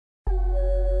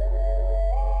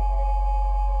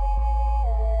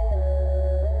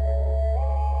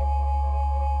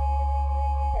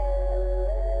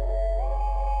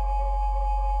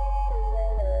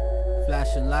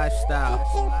lifestyle.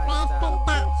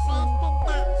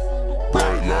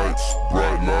 Bright lights,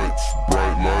 bright lights,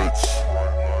 bright lights.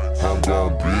 I'm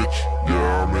down, bitch,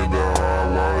 yeah, I'm in the high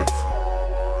life.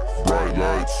 Bright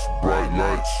lights, bright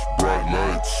lights, bright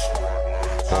lights.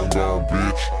 I'm down,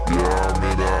 bitch, yeah, I'm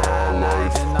in the high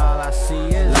life. And all I see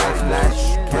is lights,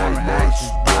 bright lights,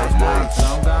 bright lights.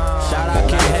 I'm gone. Shout out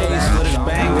King Hayes for this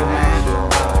banger, man.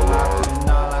 And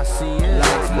all I see is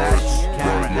lights,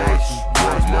 bright lights,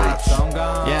 bright lights. I'm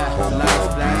gone. Yeah,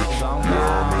 lights, I'm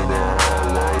gone.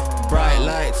 Bright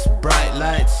lights, bright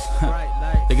lights.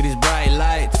 Look at these bright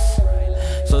lights.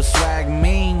 So swag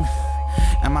mean,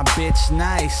 and my bitch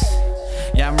nice.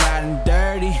 Yeah, I'm riding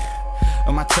dirty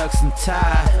with my tux and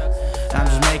tie. I'm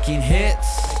just making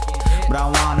hits, but I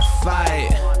wanna fight.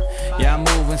 Yeah, I'm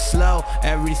moving slow,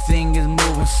 everything is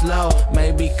moving slow.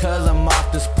 Maybe cause I'm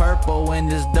off this purple and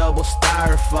this double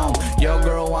styrofoam. Your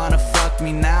girl wanna fuck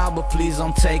me now, but please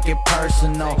don't take it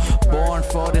personal. Born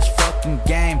for this fucking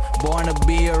game, born to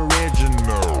be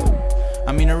original.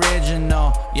 I mean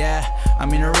original, yeah, I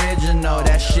mean original.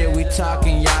 That shit we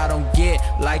talking y'all don't get,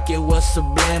 like it was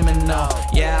subliminal.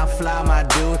 Yeah, I fly my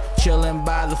dude, chillin'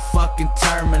 by the fucking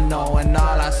terminal. And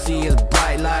all I see is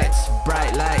bright lights,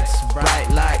 bright lights, bright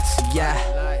lights, yeah.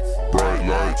 Bright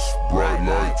lights, bright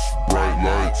lights, bright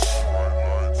lights.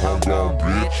 I'm down,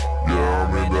 bitch, yeah,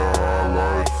 I'm in the high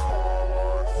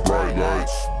life. Bright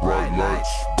lights, bright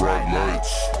lights, bright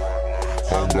lights.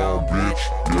 I'm down, bitch,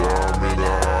 yeah, I'm in the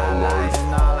high life.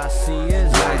 And all I see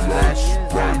is lights,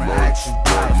 bright lights,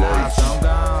 bright lights. I'm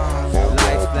gone.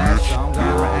 Lights, flash, I'm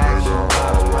gone. Reaction.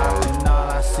 And all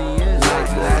I see is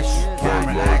lights,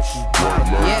 bright lights, bright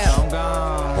lights. yeah, I'm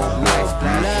gone. Lights,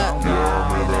 flash, I'm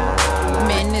gone.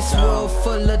 Man, this world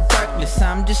full of darkness,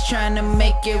 I'm just trying to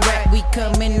make it right. We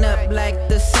coming up like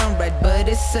the sunrise, but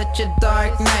it's such a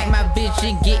dark night. My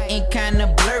vision getting kinda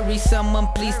blurry, someone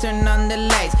please turn on the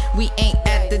lights. We ain't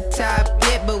at the top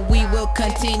yet, but we will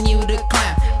continue to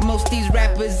climb. Most these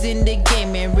rappers in the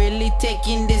game ain't really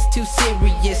taking this too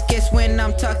serious. Guess when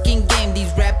I'm talking game,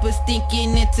 these rappers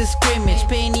thinking it's a scrimmage.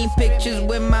 Painting pictures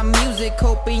with my music,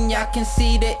 hoping y'all can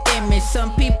see the image.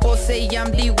 Some people say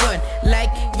I'm the one,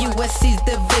 like USC's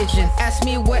the vision. Ask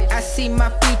me what I see my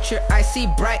future, I see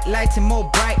bright lights and more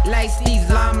bright lights. These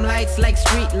limelights like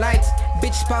street lights.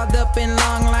 Bitch piled up in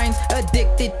long lines,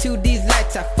 addicted to these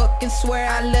lights. I fucking swear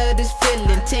I love this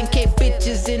feeling. 10K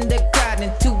bitches in the crowd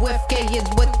and 2FK is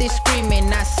what they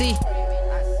screaming. I see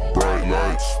bright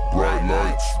lights, bright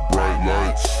lights, bright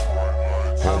lights.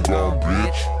 I'm down,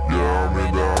 bitch, yeah, I'm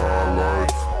in the high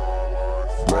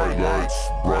life. Bright lights,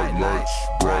 bright lights,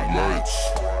 bright lights.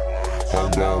 I'm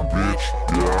down, bitch,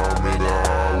 yeah, I'm in the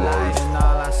high life. And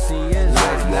all I see is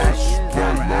lights,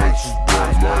 bright lights,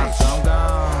 bright lights. I'm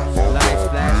gone. Lights,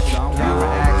 flash, I'm gone.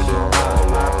 Reaction.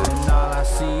 And all I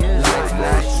see is bright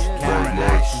lights,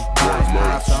 bright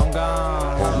lights. I'm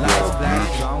gone. Lights,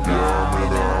 flash, I'm gone.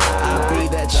 I be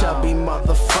that chubby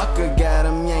motherfucker, got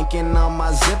him yanking on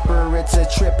my zipper. It's a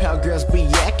trip how girls be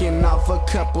yakking off a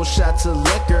couple shots of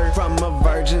liquor. From a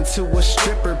virgin to a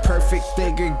stripper, perfect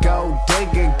figure, gold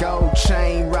digger, gold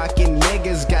chain rocking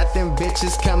niggas. Got them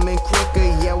bitches coming quicker,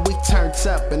 yeah, we turned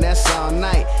up and that's all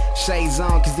night. Shades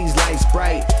on cause these lights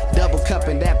bright, double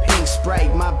cupping that pink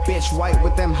Sprite. My bitch white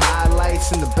with them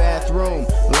highlights in the bathroom.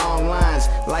 Long lines,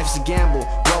 life's a gamble,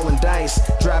 rolling dice,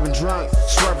 driving drunk,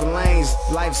 swerving lanes.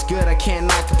 Life's good, I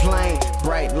cannot complain.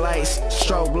 Bright lights,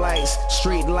 strobe lights,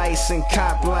 street lights and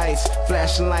cop lights,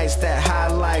 flashing lights, that high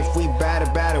life. We bout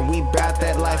it, we bout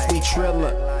that life, we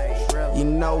triller. You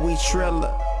know we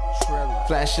triller.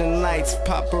 Flashing lights,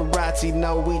 paparazzi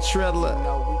know we triller.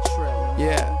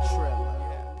 Yeah,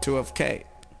 2FK.